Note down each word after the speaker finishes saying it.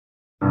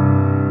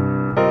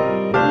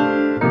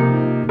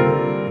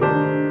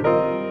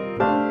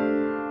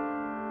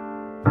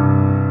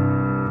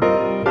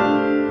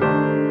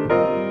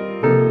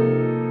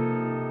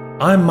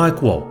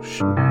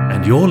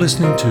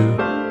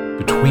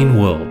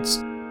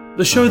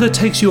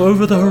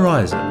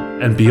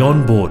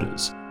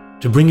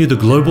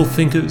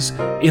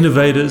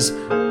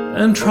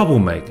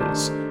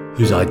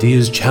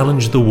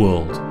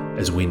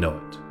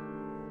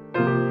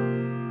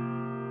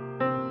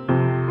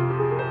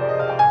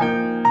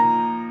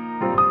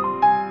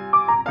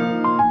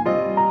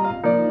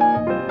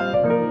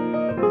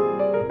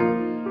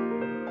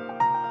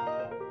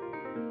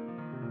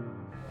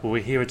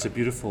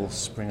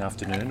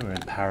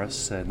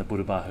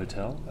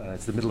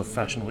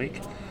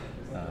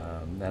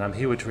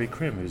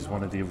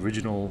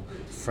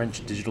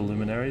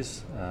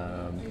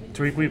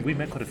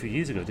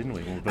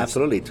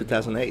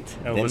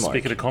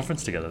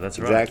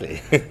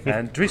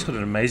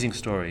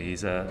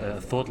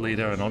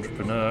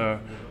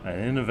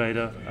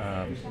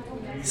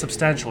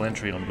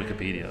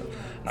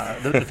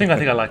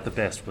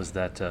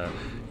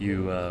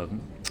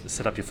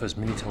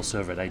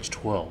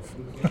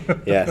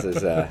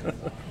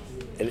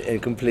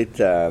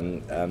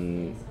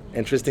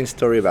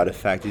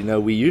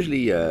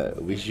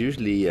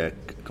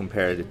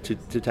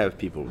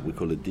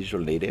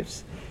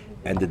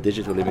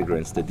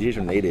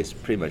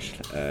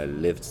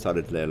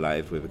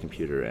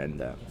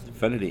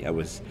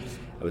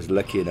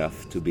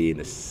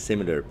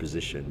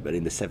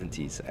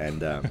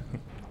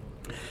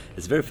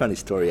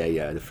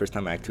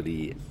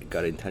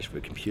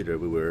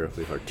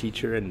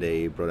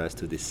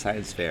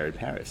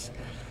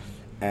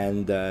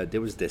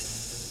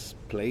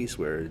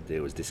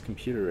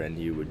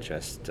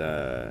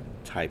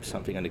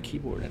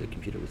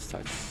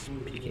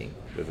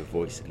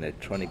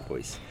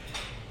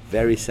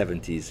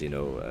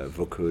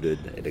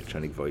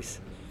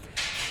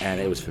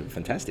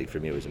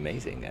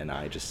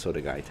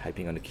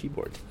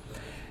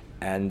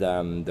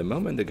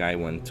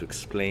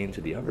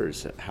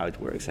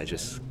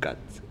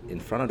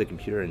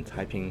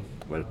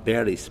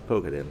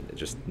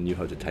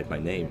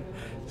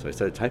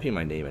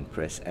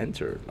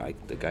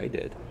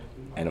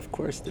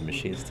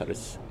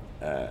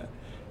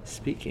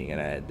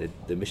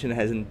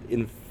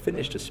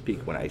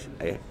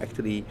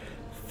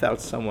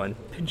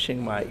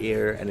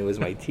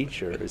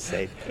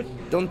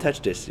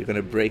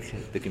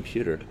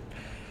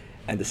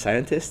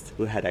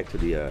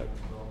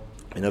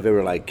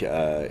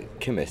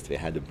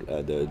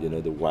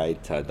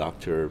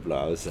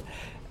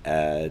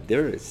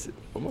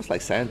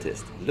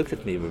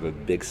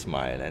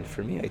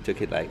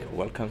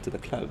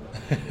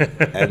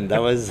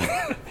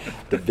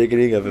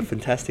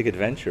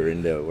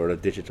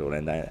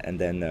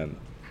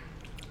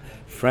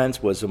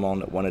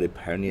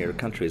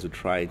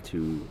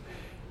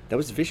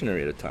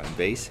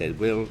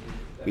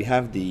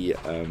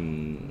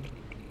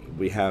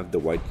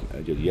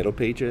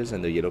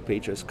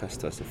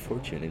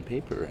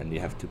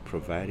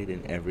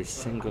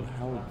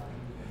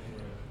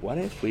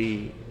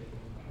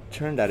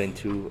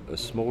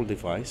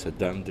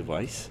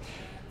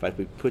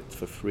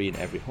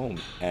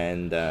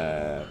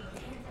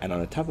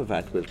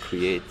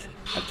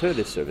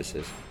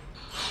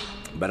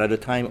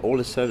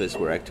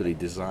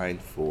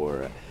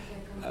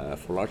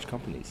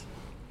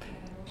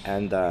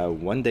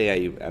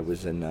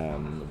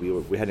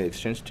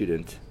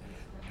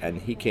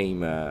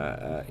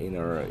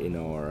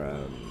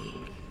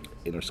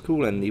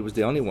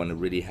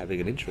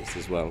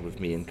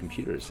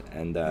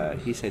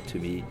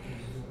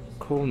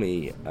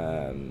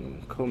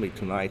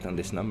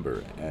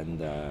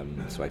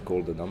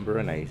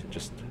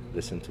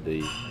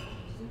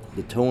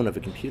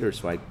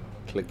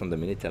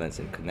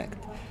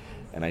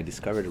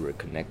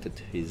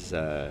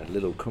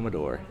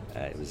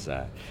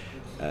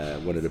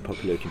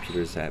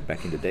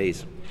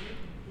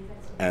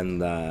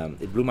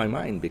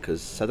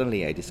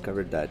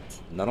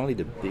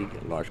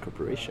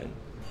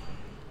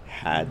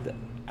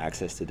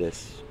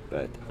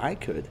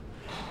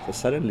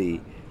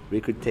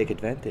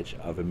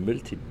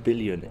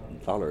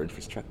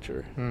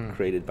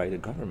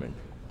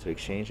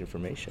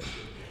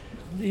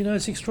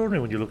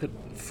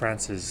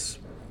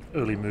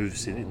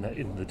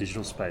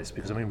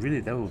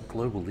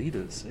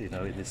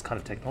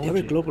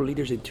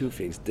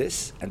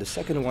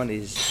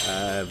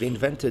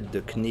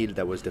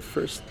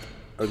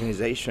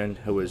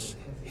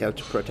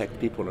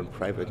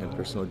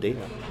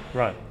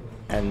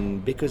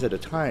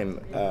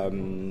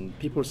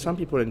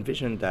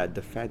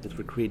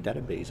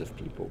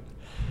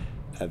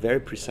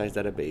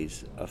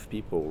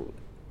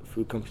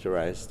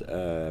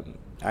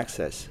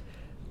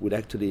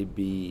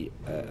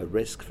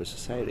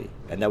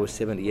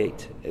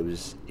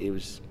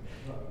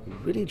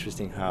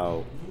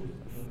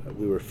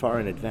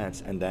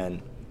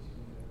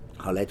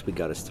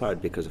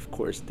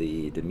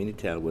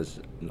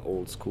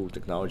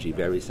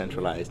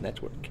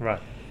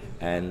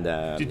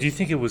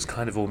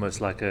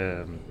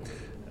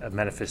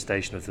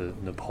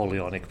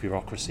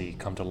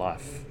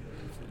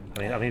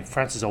I mean,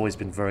 France has always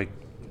been very,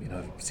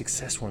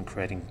 successful in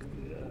creating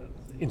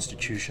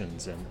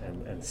institutions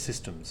and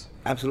systems.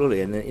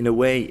 Absolutely, and in a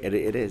way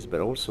it is,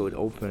 but also it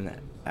opened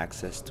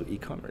access to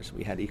e-commerce.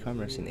 We had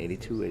e-commerce in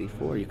 82,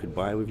 84. You could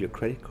buy with your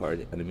credit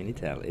card on a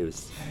Minitel. It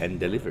was hand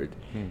delivered.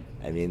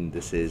 I mean,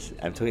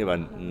 I'm talking about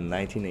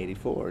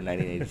 1984,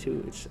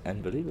 1982. It's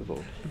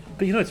unbelievable.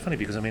 But it's funny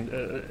because,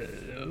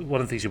 one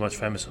of the things you're most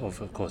famous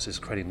of course, is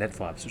creating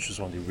NetVibes, which was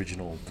one of the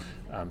original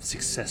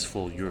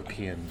successful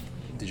European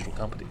digital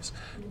companies.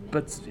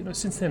 But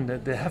since then,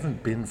 there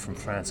haven't been from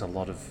France a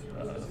lot of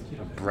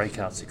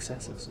breakout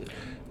successes.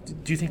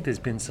 Do you think there's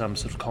been some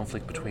sort of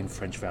conflict between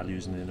French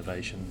values and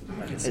innovation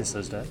since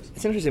those days?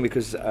 It's interesting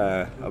because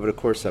over the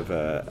course of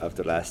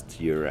the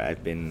last year,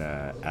 I've been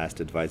asked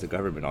to advise the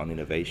government on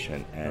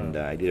innovation, and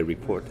I did a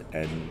report,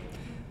 and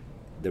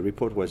the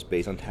report was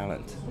based on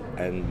talent.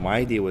 And my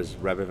idea was,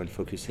 rather than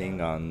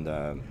focusing on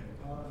the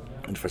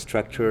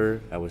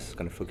infrastructure, I was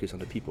going to focus on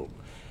the people.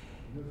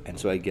 And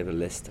so I gave a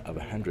list of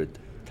 100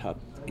 top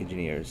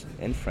engineers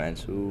in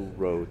France who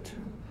wrote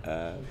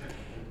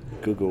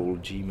Google,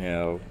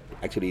 Gmail.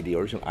 Actually, the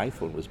original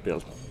iPhone was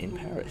built in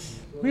Paris.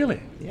 Really?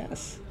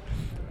 Yes.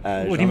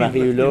 What do you mean?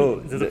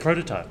 Hulot, the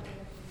prototype?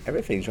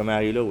 Everything.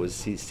 Jean-Marie Hulot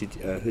was who's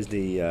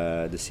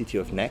the CTO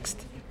of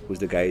Next, who's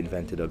the guy who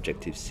invented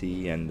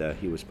Objective-C, and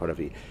he was part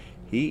of it.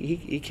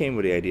 He came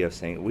with the idea of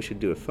saying we should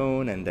do a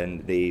phone, and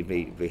then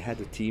they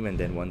had a team, and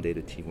then one day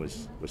the team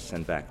was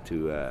sent back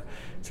to.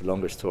 It's a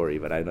longer story,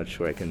 but I'm not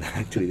sure I can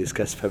actually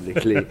discuss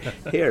publicly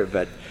here.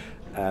 But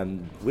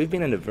we've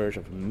been on the verge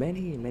of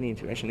many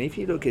interventions. If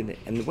you look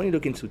when you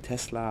look into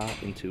Tesla,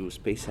 into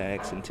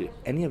SpaceX, into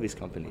any of these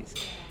companies,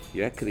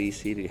 you actually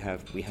see we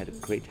had a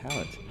great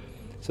talent.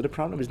 So the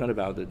problem is not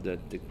about the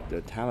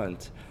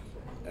talent.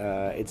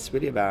 It's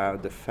really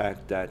about the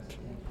fact that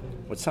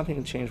what's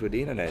something changed with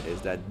the internet is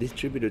that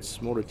distributed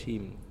smaller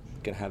team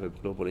can have a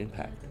global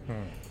impact.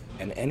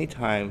 And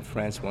anytime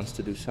France wants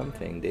to do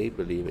something, they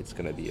believe it's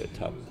going to be a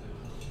top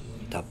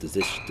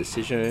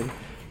decision.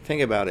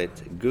 Think about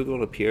it.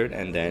 Google appeared,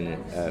 and then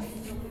a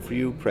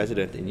few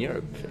presidents in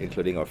Europe,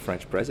 including our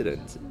French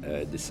president,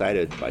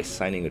 decided by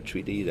signing a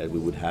treaty that we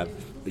would have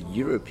a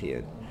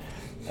European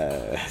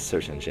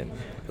search engine.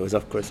 It was,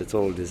 of course, a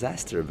total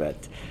disaster,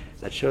 but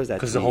that shows that...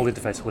 Because the whole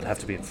interface would have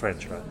to be in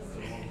French, right?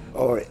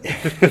 Or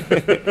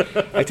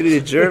actually,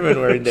 the German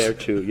were in there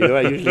too.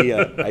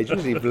 I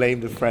usually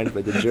blame the French,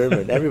 but the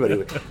German, everybody.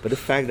 But the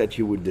fact that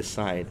you would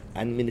decide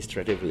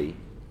administratively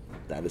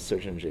that a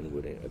search engine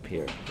would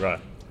appear, right,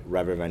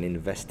 rather than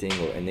investing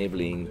or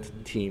enabling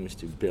teams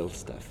to build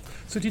stuff.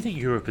 So do you think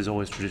Europe has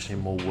always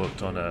traditionally more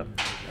worked on a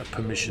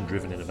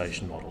permission-driven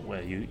innovation model,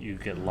 where you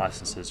get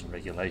licenses and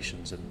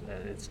regulations, and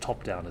it's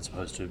top-down as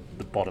opposed to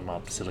the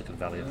bottom-up Silicon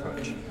Valley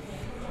approach?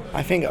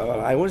 I think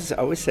I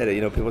always said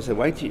it. People say,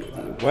 where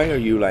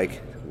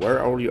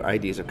all your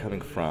ideas are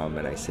coming from?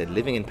 And I said,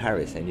 living in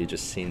Paris, and you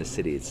just seen the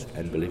city. It's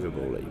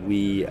unbelievable.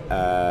 We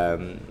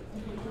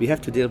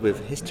have to deal with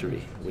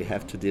history. We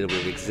have to deal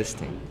with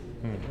existing.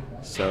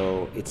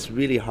 So it's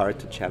really hard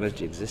to challenge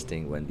the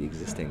existing when the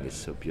existing is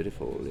so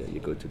beautiful. You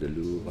go to the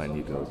Louvre and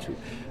you go to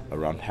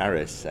around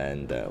Paris,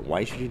 and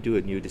why should you do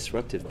a new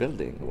disruptive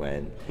building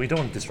when... We don't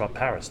want to disrupt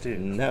Paris, do you?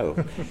 No.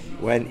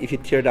 If you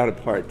tear down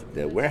apart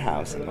the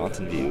warehouse in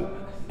Mountain View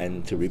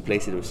and to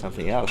replace it with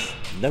something else,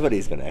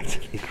 nobody's going to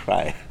actually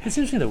cry. It's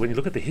interesting though, when you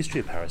look at the history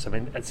of Paris,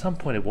 at some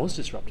point it was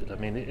disrupted. The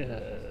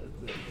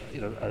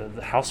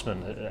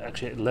Haussmann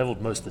actually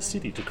leveled most of the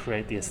city to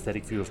create the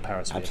aesthetic view of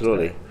Paris.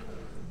 Absolutely.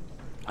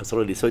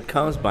 Absolutely. So it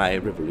comes by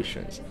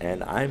revolutions,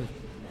 and I'm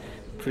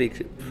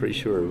pretty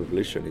sure a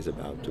revolution is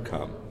about to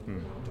come.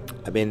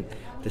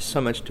 There's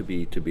so much to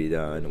be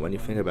done. When you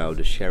think about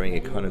the sharing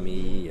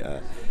economy,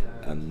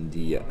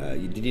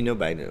 did you know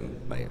by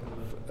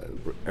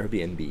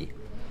Airbnb,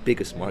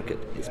 biggest market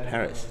is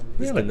Paris.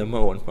 It's Really? the number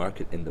one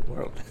market in the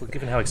world. Well,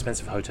 given how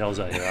expensive hotels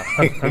are here,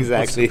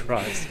 Exactly. I'm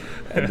not surprised.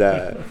 And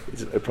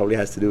it probably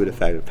has to do with the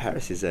fact that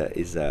Paris is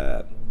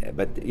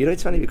but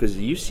it's funny because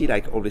you see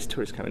all these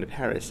tourists coming to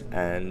Paris,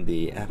 and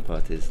the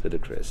airport is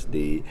ludicrous.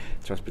 The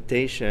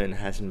transportation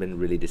hasn't been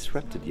really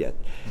disrupted yet,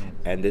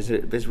 and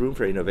there's room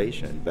for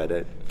innovation.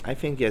 But I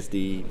think yes,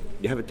 you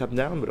have a top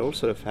down, but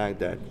also the fact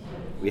that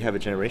we have a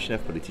generation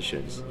of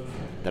politicians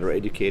that are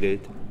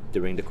educated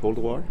during the Cold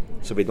War,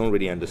 so they don't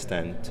really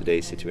understand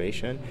today's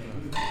situation,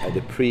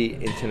 the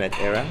pre-internet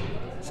era,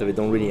 so they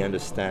don't really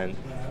understand.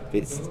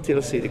 They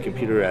still see the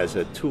computer as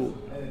a tool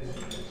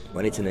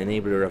when it's an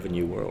enabler of a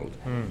new world,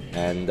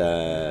 and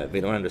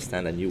they don't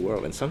understand a new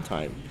world, and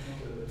sometimes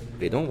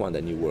they don't want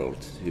a new world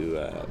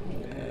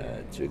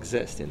to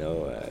exist. They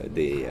don't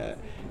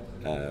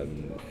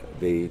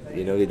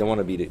want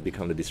to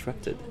become the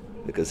disrupted,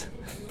 because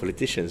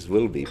politicians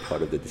will be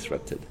part of the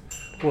disrupted.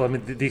 Well,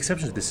 the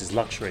exception to this is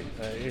luxury.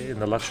 In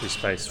the luxury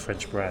space,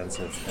 French brands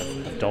have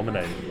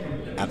dominated.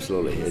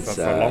 Absolutely,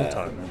 for a long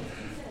time.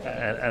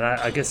 And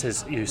I guess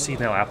as you see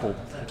now Apple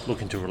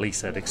looking to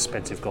release an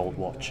expensive gold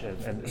watch,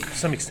 and to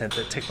some extent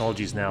that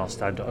technology is now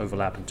starting to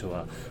overlap into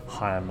a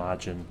higher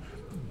margin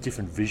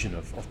different vision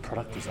of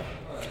product design.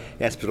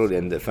 Yes, absolutely.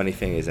 And the funny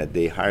thing is that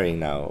they're hiring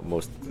now.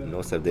 Most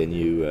of the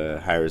new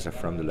hires are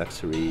from the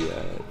luxury,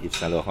 Yves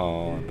Saint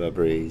Laurent,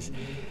 Burberry's,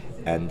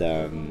 and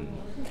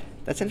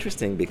that's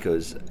interesting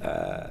because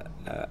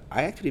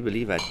I actually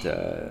believe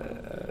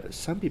that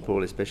some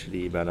people,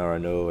 especially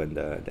Bernard Arnault and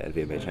the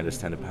LVMH,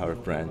 understand the power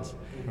of brands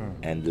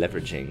and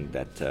leveraging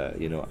that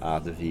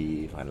art de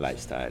vivre and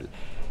lifestyle.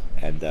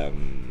 And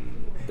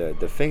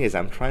the thing is,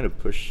 I'm trying to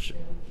push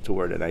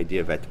toward an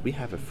idea that we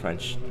had a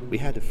French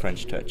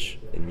touch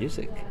in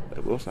music,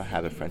 but we also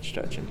have a French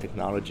touch in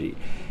technology,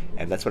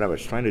 and that's what I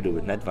was trying to do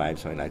with NetVibes.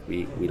 So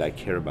we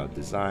care about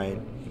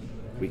design,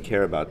 we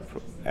care about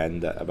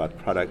about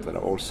product, but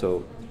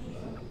also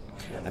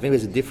I think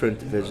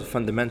there's a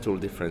fundamental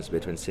difference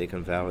between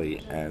Silicon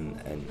Valley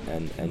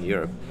and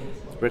Europe.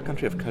 We're a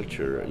country of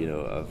culture,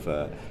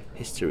 of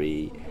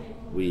history.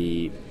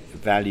 We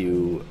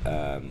value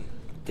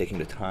taking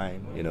the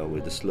time,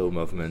 with the slow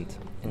movement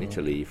in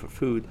Italy for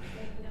food.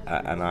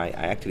 And I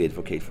actually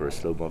advocate for a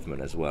slow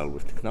movement as well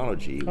with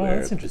technology,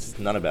 where it's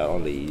not about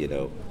only,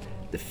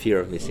 the fear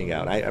of missing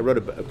out. I wrote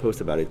a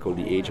post about it called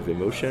The Age of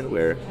Emotion,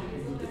 where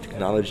the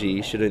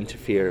technology shouldn't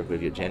interfere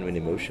with your genuine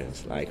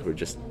emotions, like we're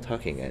just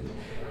talking, and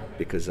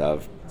because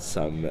of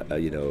some,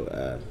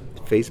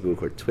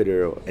 Facebook or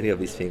Twitter or any of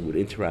these things would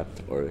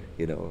interrupt or,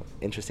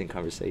 interesting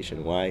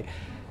conversation. Why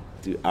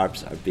do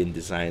apps have been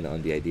designed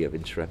on the idea of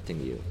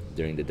interrupting you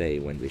during the day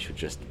when they should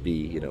just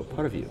be,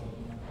 part of you?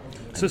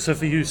 So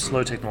for you,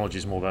 slow technology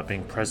is more about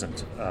being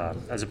present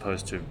as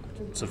opposed to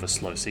sort of a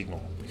slow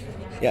signal.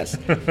 Yes,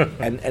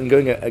 and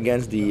going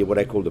against what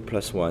I call the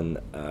plus one,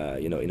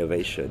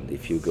 innovation.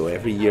 If you go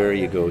every year,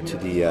 you go to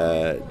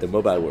the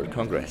Mobile World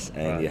Congress,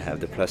 and you have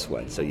the plus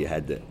one. So you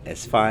had the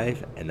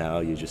S5, and now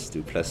you just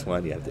do plus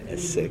one. You have the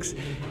S6.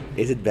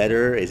 Is it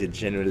better? Is it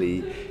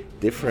generally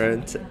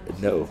different?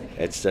 No,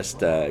 it's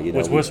just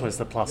What's worse was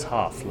the plus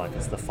half, like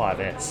it's the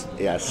 5S.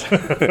 Yes,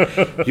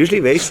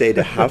 usually they say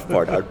the half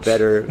part are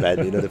better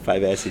than the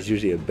 5S is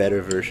usually a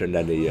better version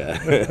than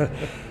the.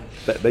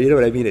 But you know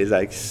what I mean? Is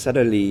like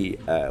suddenly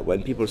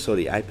when people saw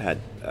the iPad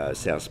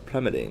sales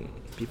plummeting,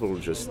 people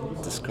just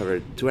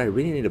discovered, do I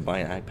really need to buy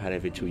an iPad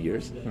every 2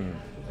 years?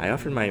 I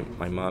offered my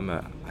mom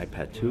an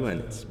iPad 2,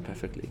 and it's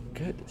perfectly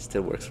good. It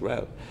still works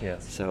well.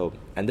 Yes. So,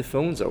 and the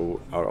phones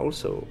are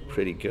also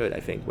pretty good. I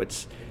think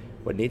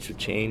what needs to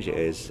change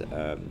is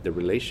the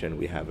relation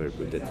we have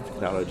with the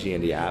technology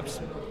and the apps,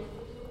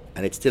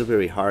 and it's still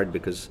very hard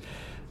because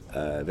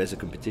there's a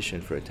competition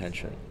for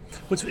attention.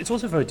 It's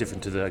also very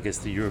different to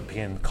the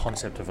European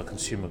concept of a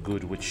consumer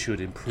good, which should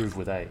improve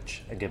with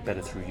age and get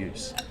better through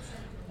use.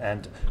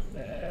 And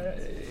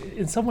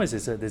in some ways,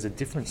 there's a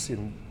difference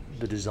in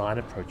the design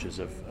approaches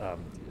of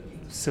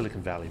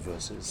Silicon Valley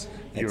versus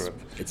Europe.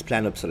 It's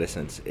planned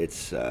obsolescence.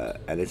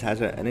 And it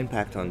has an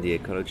impact on the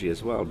ecology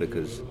as well,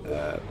 because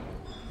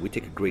we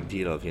take a great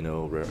deal of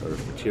rare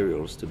earth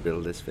materials to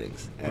build these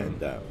things, and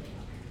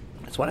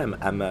that's why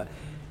I'm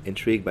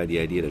intrigued by the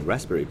idea that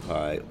Raspberry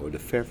Pi or the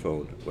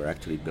Fairphone were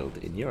actually built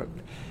in Europe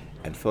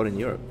and thought in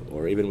Europe,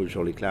 or even with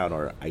Jolly Cloud.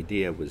 Our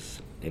idea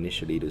was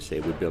initially to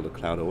say we build a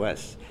cloud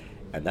OS,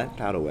 and that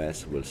cloud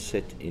OS will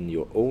sit in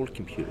your old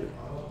computer.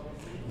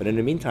 But in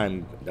the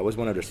meantime, that was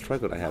one of the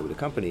struggles I had with the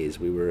company, is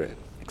we were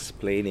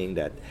explaining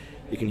that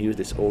you can use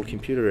this old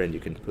computer and you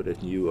can put a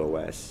new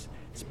OS.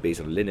 It's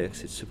based on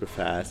Linux, it's super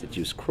fast, it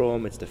uses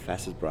Chrome, it's the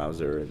fastest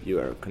browser, and you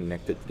are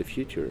connected to the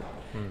future.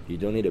 You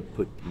don't need to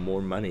put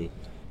more money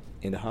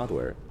in the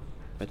hardware.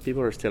 But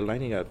people are still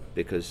lining up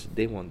because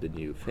they want the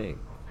new thing.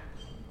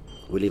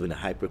 We live in a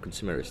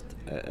hyper-consumerist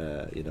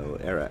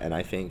era, and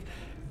I think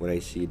when I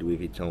see Louis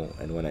Vuitton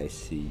and when I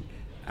see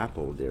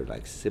Apple, they're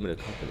like similar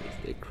companies.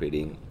 They're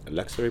creating a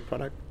luxury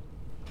product,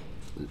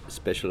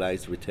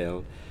 specialized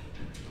retail,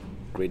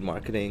 great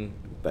marketing,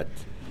 but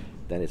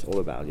then it's all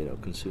about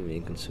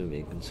consuming.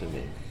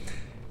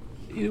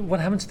 What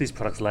happens to these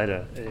products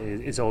later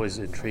is always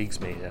intrigues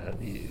me.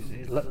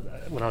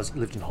 When I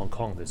lived in Hong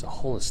Kong, there's a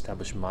whole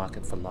established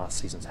market for last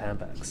season's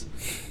handbags.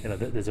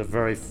 There's a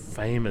very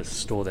famous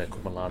store there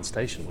called Milan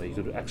Station where you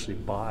could actually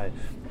buy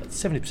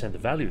 70% of the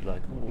value,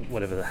 like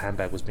whatever the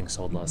handbag was being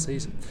sold last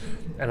season.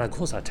 And of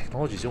course, our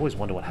technologies, you always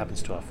wonder what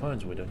happens to our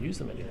phones when we don't use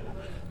them anymore.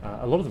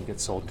 A lot of them get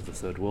sold to the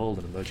third world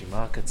and emerging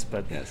markets,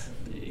 but yes.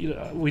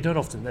 We don't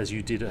often, as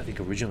you did, I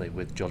think, originally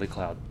with Jolly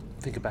Cloud,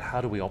 think about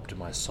how do we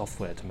optimize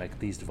software to make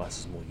these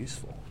devices more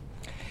useful.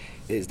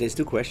 There's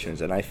two questions,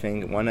 and I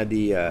think one of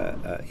the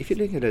if you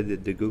look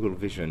at the Google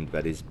Vision,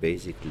 that is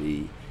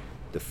basically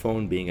the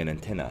phone being an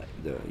antenna.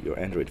 Your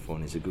Android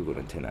phone is a Google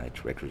antenna.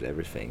 It records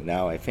everything.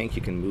 Now I think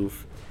you can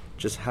move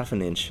just half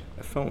an inch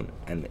a phone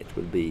and it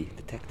will be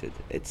detected.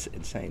 It's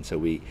insane.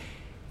 So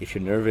if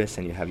you're nervous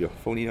and you have your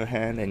phone in your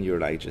hand and you're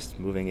like just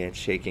moving it,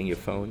 shaking your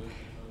phone,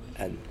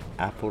 and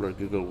Apple or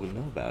Google will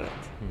know about it,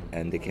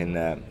 and they can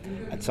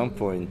at some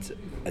point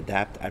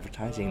adapt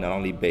advertising not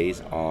only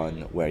based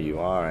on where you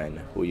are and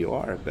who you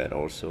are, but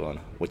also on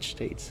which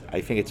states. I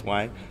think it's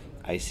why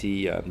I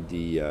see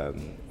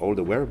all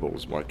the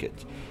wearables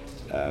market.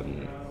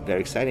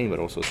 Very exciting, but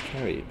also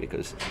scary,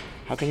 because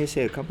how can you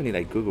say a company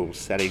like Google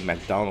selling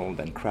McDonald's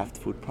and Kraft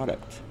food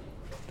products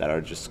that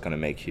are just going to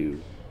make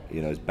you,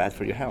 it's bad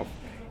for your health,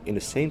 in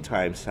the same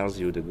time sells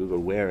you the Google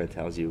Wear and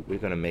tells you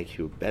we're going to make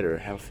you a better,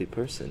 healthy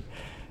person.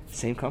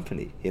 Same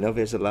company.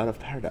 There's a lot of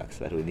paradox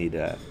that we need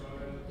to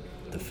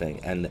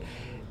think. And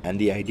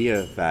the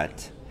idea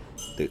that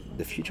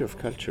the future of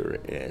culture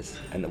is,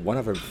 and one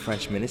of our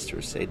French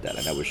ministers said that,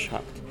 and I was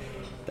shocked,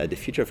 that the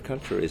future of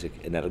culture is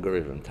an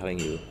algorithm telling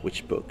you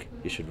which book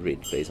you should read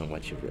based on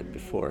what you've read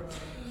before.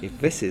 If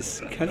this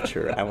is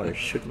culture, I want to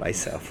shoot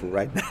myself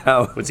right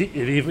now. It's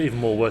even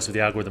more worse if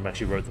the algorithm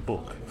actually wrote the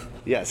book.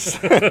 Yes.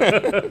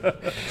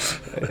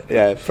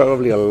 Yeah,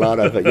 probably a lot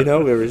of it.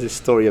 There is a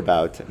story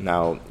about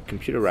now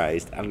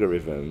computerized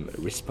algorithm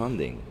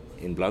responding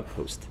in blog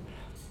post.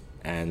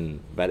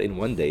 But in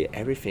one day,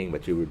 everything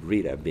that you would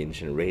read have been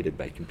generated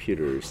by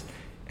computers,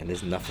 and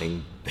there's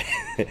nothing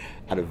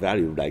out of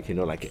value, like an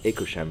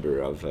echo chamber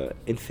of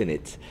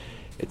infinite.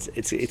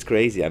 It's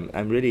crazy.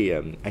 I'm really.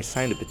 I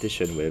signed a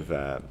petition with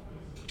about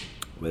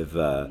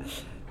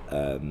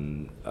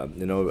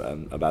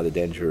the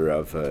danger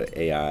of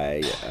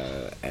AI,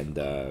 and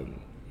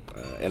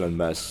Elon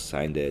Musk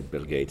signed it,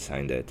 Bill Gates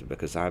signed it,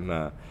 because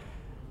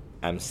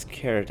I'm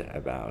scared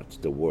about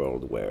the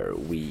world where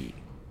we.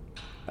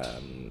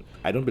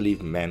 I don't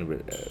believe man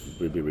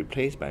will be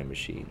replaced by a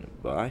machine,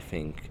 but I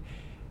think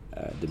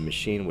the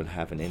machine will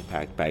have an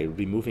impact by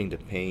removing the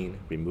pain,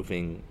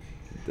 removing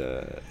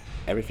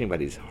everything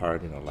that is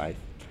hard in our life.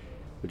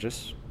 Will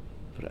just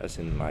put us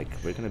in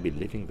we're going to be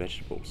living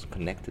vegetables,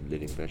 connected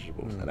living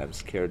vegetables, and I'm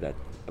scared of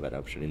that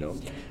option.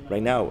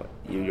 Right now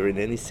you're in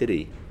any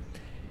city.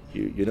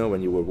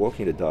 When you were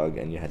walking the dog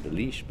and you had the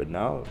leash, but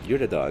now you're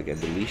the dog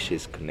and the leash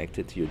is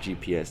connected to your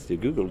GPS, the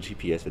Google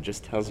GPS, that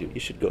just tells you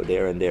should go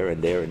there and there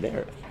and there and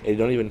there. And you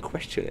don't even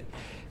question it.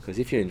 Because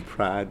if you're in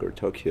Prague or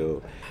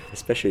Tokyo,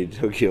 especially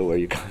Tokyo where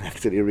you can't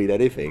actually read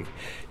anything,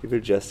 you will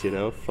just,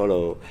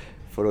 follow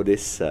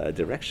this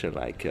direction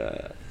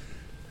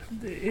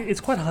It's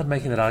quite hard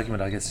making that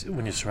argument, I guess,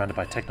 when you're surrounded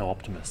by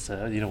techno-optimists.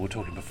 We were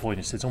talking before, and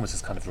you said it's almost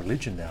this kind of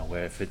religion now,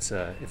 where if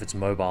it's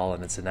mobile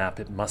and it's an app,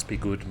 it must be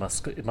good,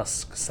 it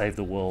must save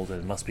the world,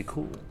 and it must be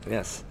cool.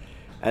 Yes,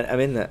 and I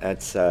mean,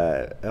 it's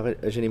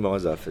Evgeny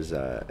Morozov is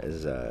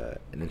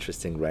an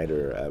interesting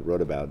writer.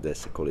 Wrote about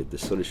this. I call it the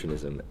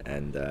solutionism,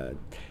 and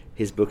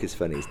his book is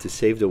funny. It's To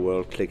Save the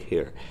World, Click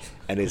Here,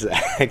 and it's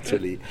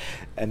actually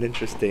an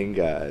interesting,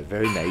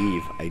 very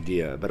naive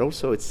idea, but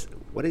also it's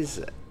what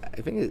is.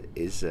 I think it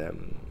is,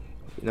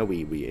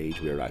 we age,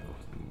 we are like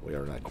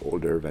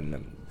older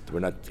than,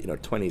 we're not in our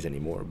 20s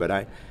anymore, but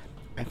I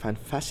find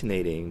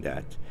fascinating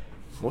that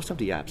most of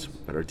the apps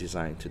that are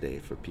designed today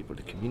for people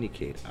to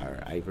communicate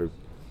are either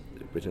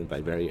written by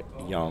very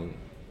young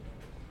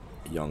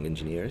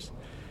engineers,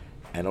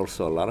 and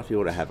also a lot of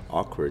people that have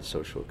awkward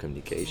social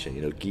communication,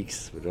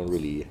 geeks who don't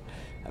really,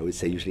 I would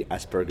say usually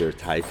Asperger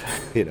type,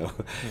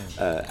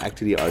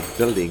 actually are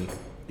building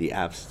the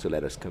apps to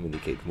let us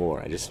communicate more.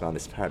 I just found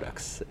this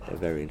paradox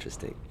very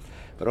interesting.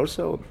 But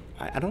also,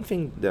 I don't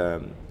think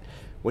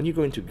when you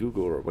go into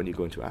Google or when you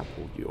go into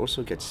Apple, you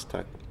also get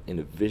stuck in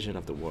a vision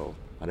of the world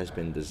that has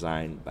been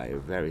designed by a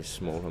very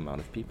small amount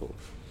of people.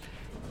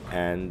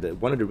 And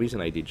one of the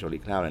reasons I did Jolly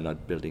Cloud and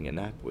not building an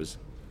app was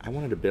I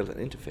wanted to build an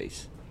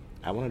interface.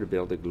 I wanted to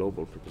build a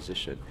global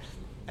proposition.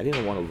 I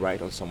didn't want to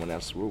write on someone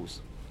else's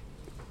rules.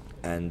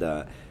 And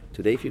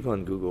today, if you go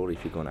on Google,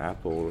 if you go on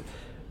Apple,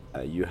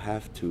 you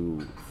have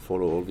to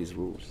follow all these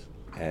rules.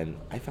 And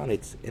I found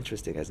it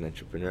interesting as an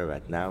entrepreneur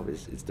that now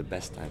is the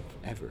best time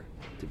ever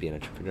to be an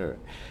entrepreneur.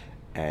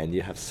 And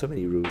you have so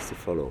many rules to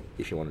follow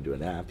if you want to do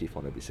an app, if you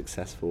want to be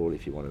successful,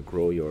 if you want to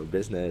grow your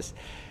business.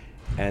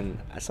 And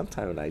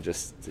sometimes I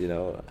just,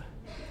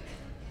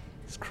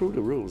 screw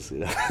the rules,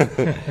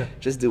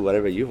 just do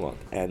whatever you want.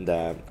 And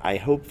I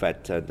hope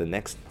that the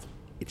next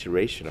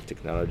iteration of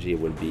technology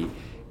will be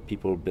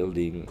people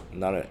building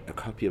not a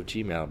copy of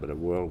Gmail, but a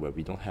world where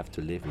we don't have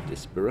to live with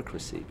this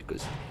bureaucracy,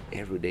 because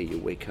every day you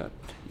wake up,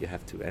 you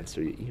have to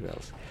answer your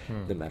emails,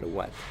 no matter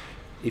what.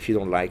 If you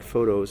don't like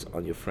photos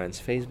on your friend's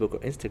Facebook or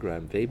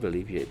Instagram, they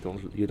believe you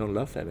don't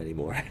love them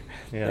anymore.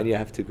 Yeah. And you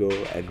have to go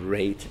and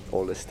rate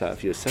all the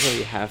stuff. You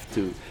suddenly have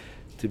to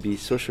be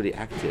socially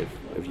active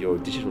with your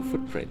digital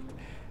footprint.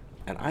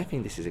 And I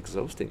think this is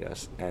exhausting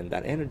us, and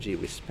that energy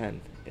we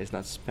spend is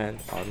not spent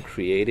on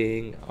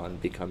creating, on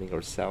becoming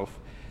ourselves,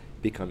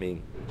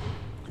 becoming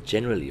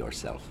generally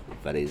yourself.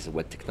 That is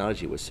what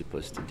technology was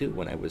supposed to do.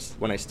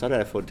 When I started,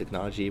 I thought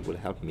technology would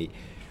help me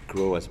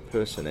grow as a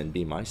person and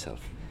be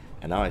myself.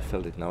 And now I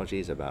feel technology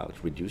is about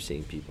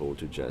reducing people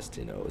to just,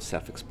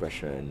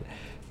 self-expression,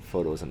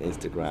 photos on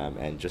Instagram,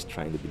 and just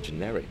trying to be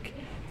generic.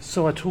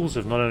 So our tools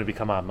have not only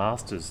become our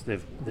masters,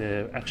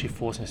 they're actually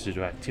forcing us to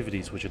do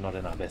activities which are not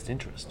in our best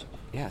interest.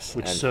 Yes.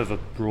 Which serve a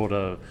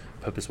broader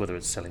purpose, whether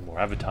it's selling more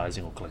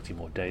advertising or collecting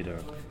more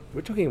data.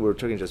 We were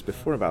talking just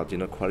before about,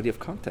 quality of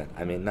content.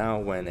 I mean, now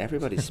when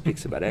everybody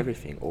speaks about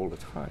everything all the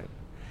time,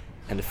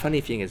 And the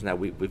funny thing is now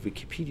with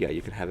Wikipedia,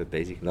 you can have a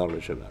basic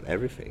knowledge about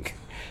everything.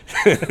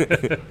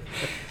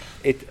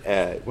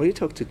 When you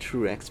talk to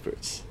true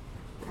experts,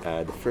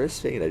 the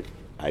first thing that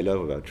I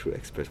love about true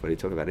experts, when you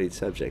talk about any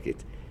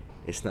subject,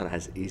 it's not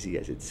as easy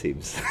as it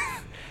seems.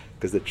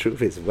 Because the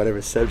truth is, whatever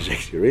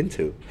subject you're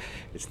into,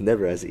 it's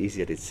never as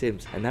easy as it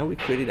seems. And now we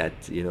created that,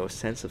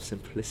 sense of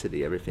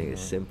simplicity. Everything is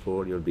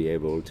simple. You'll be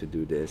able to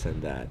do this and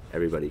that.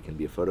 Everybody can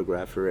be a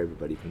photographer.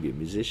 Everybody can be a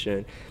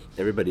musician.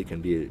 Everybody can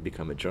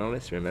become a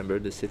journalist. Remember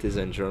the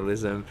citizen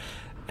journalism.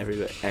 But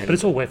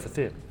it's all wafer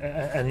thin.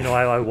 And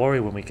I worry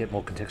when we get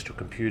more contextual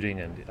computing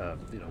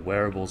and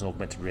wearables and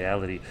augmented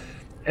reality.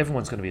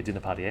 Everyone's going to be a dinner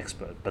party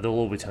expert, but they'll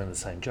all be telling the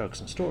same jokes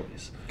and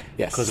stories.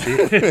 Yes. Because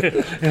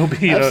it'll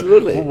be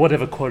Absolutely.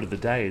 Whatever quote of the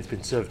day has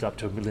been served up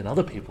to a million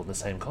other people in the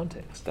same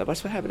context. That's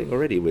what's happening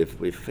already with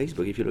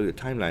Facebook. If you look at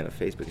the timeline of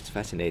Facebook, it's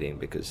fascinating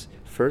because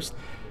first,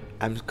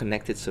 I'm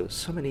connected to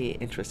so many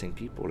interesting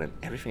people, and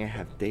everything I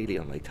have daily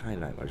on my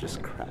timeline are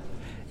just crap.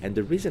 And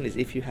the reason is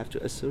if you have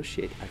to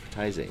associate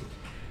advertising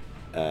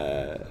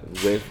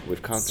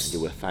with content,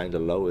 you will find the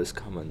lowest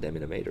common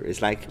denominator.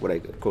 It's like what I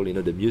call,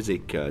 the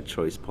music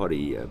choice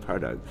party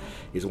product.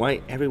 Is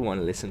why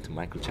everyone listens to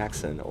Michael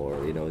Jackson or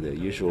the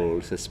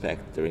usual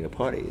suspect during a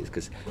party. Is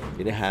because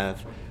you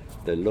have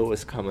the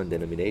lowest common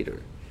denominator.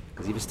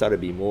 Because if you start to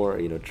be more,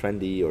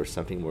 trendy or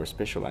something more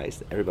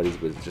specialized, everybody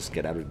will just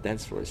get out of the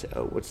dance floor and say,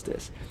 "Oh, what's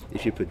this?"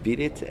 If you put "Beat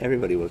It,"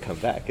 everybody will come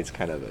back. It's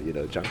kind of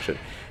a junction.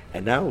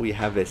 And now we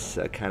have this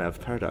kind of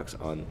paradox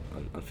on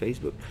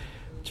Facebook,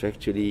 to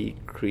actually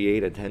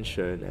create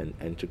attention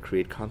and to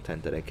create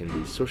content that can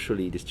be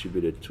socially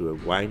distributed to a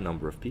wide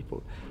number of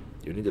people.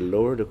 You need to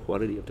lower the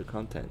quality of the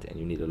content, and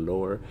you need to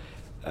lower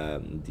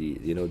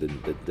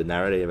the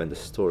narrative and the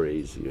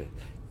stories.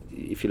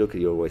 If you look,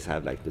 you always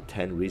have like the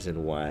 10 reasons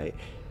why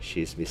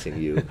she's missing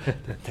you,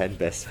 the 10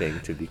 best thing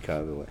to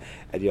become,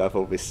 and you have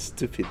all these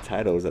stupid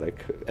titles that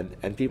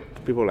and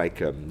people like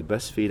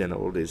BuzzFeed and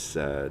all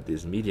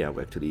these media who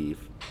actually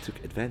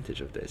took advantage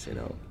of this.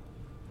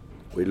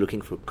 We're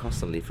looking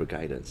constantly for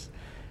guidance,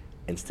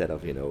 instead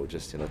of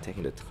just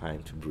taking the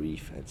time to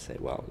breathe and say,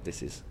 well,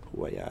 this is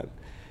who I am,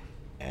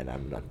 and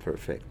I'm not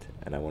perfect,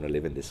 and I want to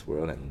live in this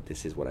world, and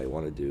this is what I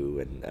want to do,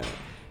 and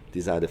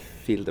these are the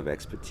field of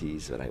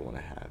expertise that I want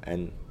to have.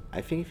 And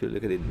I think if you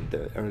look at it in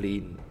the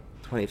early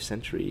 20th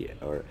century,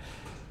 or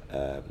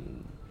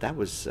that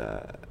was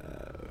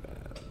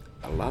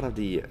a lot of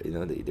the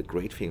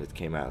great things that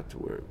came out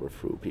were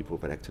through people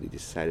that actually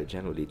decided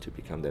generally to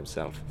become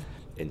themselves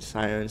in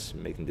science,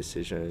 making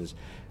decisions,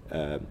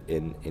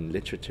 in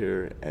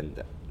literature,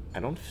 and I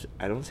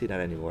don't see that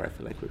anymore. I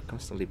feel like we're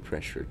constantly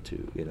pressured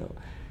to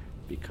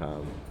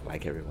become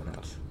like everyone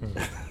else.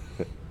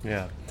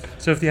 Yeah.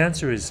 So if the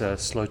answer is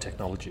slow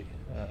technology,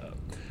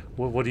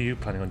 what are you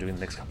planning on doing in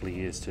the next couple of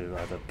years to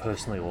either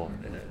personally or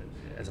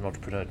as an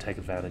entrepreneur take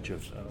advantage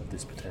of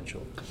this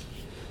potential?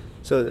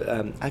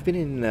 So I've been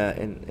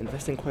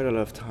investing quite a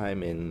lot of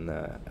time in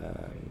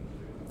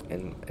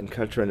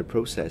culture and the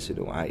process.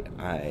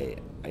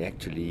 I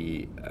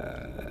actually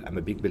I'm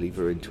a big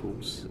believer in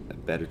tools,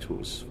 better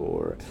tools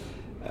for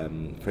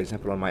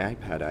example, on my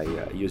iPad I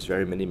use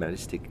very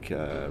minimalistic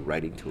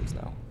writing tools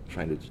now,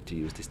 trying to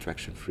use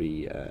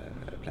distraction-free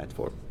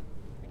platform.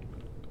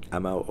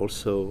 I'm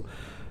also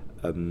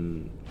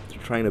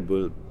trying to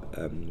build.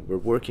 We're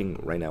working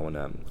right now on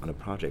a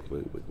project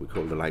we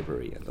call the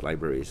library, and the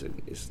library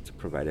is to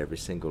provide every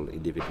single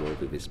individual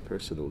with his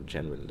personal,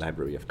 genuine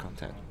library of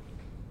content.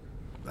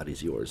 That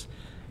is yours,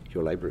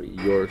 your library.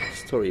 Your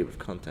story with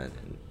content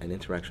and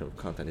interaction with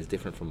content is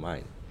different from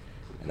mine,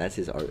 and that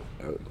is our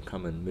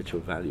common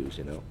mutual values,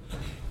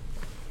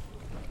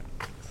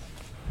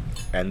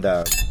 And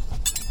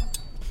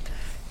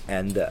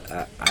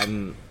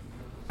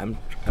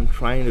I'm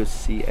trying to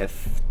see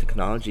if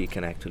technology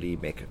can actually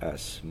make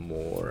us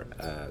more,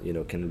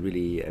 can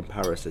really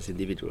empower us as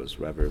individuals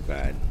rather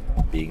than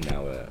being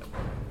now a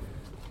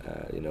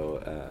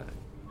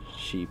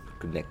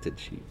connected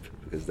sheep,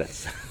 because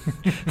that's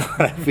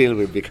what I feel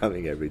we're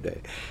becoming every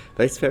day.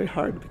 But it's very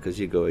hard because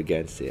you go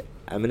against it.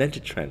 I'm an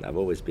anti-trend. I've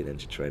always been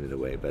anti-trend in a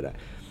way, but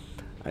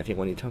I think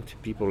when you talk to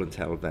people and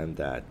tell them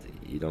that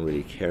you don't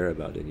really care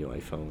about the new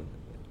iPhone,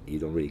 you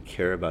don't really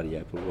care about the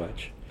Apple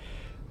Watch,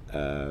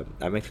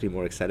 I'm actually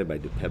more excited by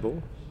the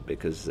Pebble,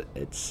 because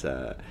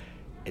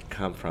it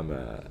comes from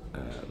a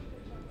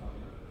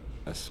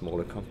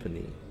smaller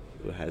company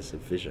who has a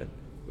vision.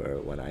 Where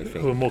when I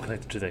think who are more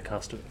connected to their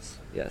customers.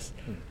 Yes,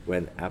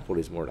 when Apple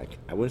is more like,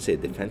 I wouldn't say a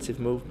defensive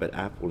move, but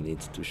Apple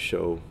needs to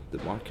show the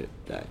market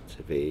that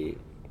they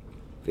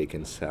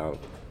can sell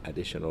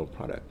additional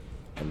product,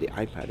 and the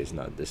iPad is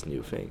not this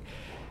new thing,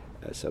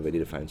 so they need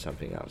to find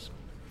something else.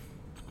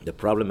 The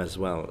problem as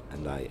well,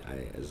 and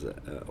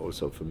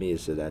also for me,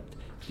 is that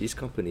these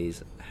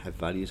companies have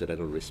values that I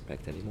don't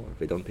respect anymore.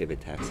 They don't pay their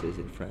taxes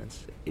in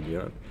France, in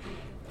Europe,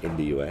 in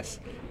the US.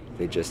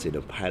 They just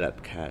pile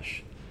up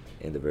cash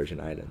in the Virgin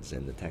Islands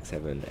and the tax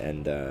haven,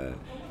 and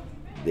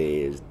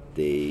they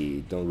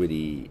don't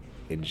really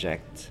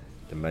inject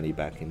the money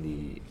back in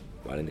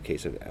well, in the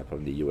case of Apple,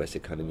 the U.S.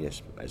 economy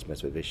as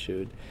much as they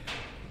should.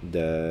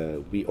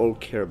 We all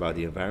care about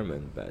the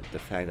environment, but the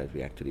fact that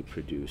we actually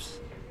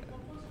produce,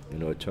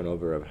 a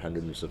turnover of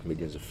hundreds of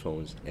millions of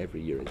phones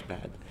every year is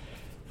bad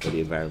for the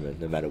environment.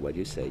 No matter what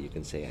you say, you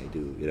can say I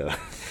do,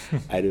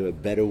 I do a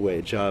better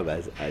job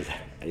as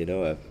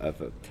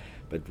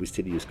but we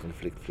still use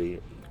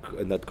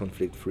not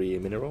conflict-free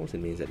minerals. It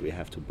means that we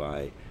have to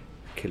buy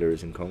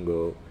killers in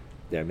Congo,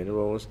 their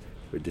minerals.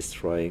 We're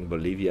destroying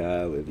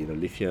Bolivia with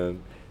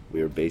lithium.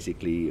 We're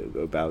basically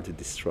about to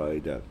destroy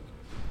the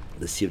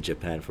Sea of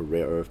Japan for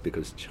rare earth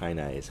because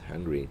China is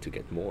hungry to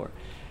get more.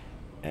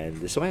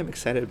 And so I'm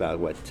excited about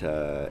what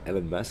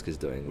Elon Musk is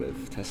doing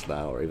with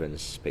Tesla or even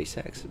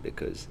SpaceX,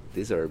 because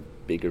these are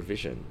bigger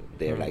vision.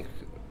 They're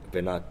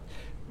they're not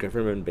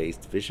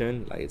government-based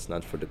vision. Like, it's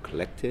not for the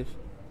collective.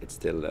 It's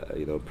still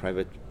a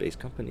private-based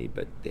company,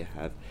 but they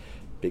have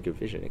bigger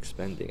vision,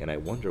 expanding. And I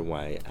wonder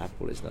why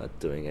Apple is not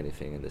doing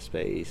anything in the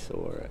space,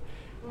 or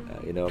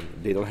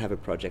they don't have a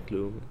Project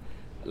Loom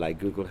like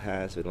Google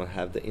has. They don't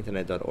have the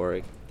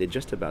Internet.org. They're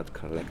just about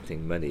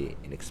collecting money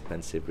in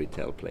expensive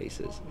retail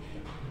places.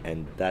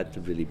 And that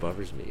really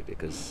bothers me,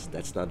 because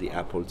that's not the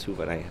Apple II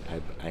that I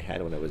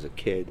had when I was a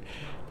kid.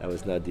 That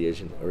was not the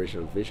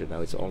original vision.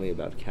 Now it's only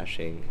about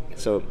caching.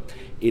 So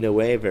in a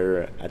way,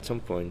 at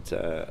some point,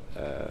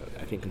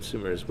 I think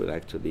consumers will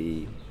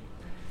actually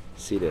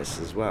see this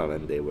as well,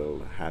 and they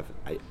will have.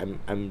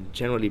 I'm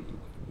generally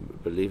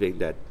believing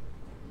that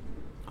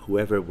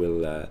whoever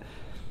will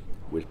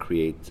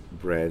create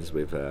brands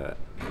with a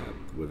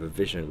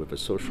vision, with a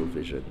social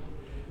vision,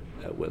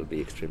 will be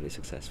extremely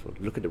successful.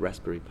 Look at the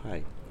Raspberry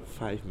Pi.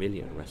 5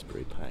 million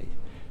Raspberry Pi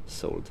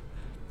sold.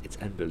 It's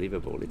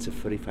unbelievable. It's a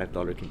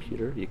 $35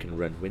 computer. You can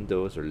run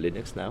Windows or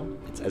Linux now.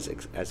 It's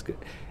as good.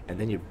 And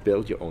then you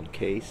build your own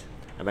case.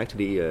 I'm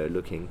actually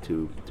looking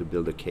to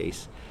build a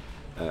case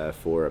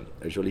for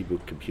a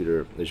Jolibook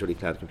computer, a Joli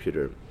Cloud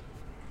computer.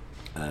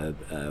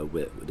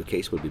 The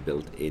case will be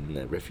built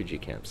in refugee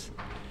camps,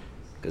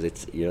 because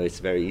it's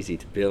very easy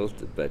to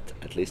build, but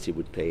at least you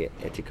would pay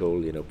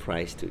ethical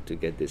price to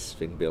get this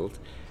thing built.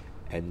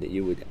 And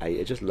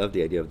I just love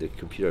the idea of the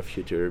computer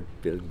future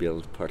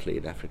built partly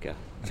in Africa.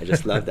 I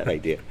just love that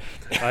idea.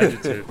 I do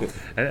too.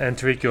 And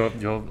Tariq,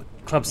 your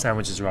club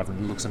sandwiches arrived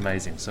and it looks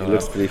amazing. So it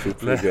looks pretty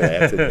good, I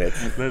have to admit.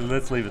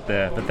 Let's leave it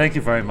there. But thank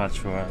you very much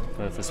for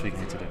speaking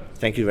to me today.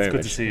 Thank you very much.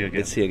 Good to see you again.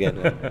 Good to see you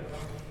again.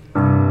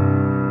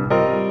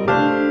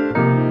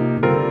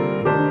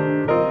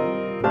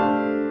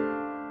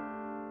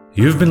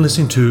 You've been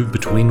listening to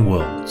Between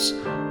Worlds.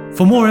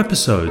 For more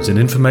episodes and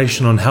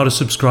information on how to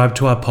subscribe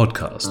to our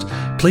podcast,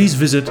 please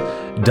visit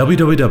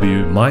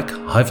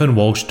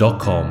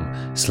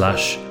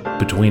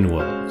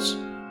www.mike-walsh.com/betweenworlds.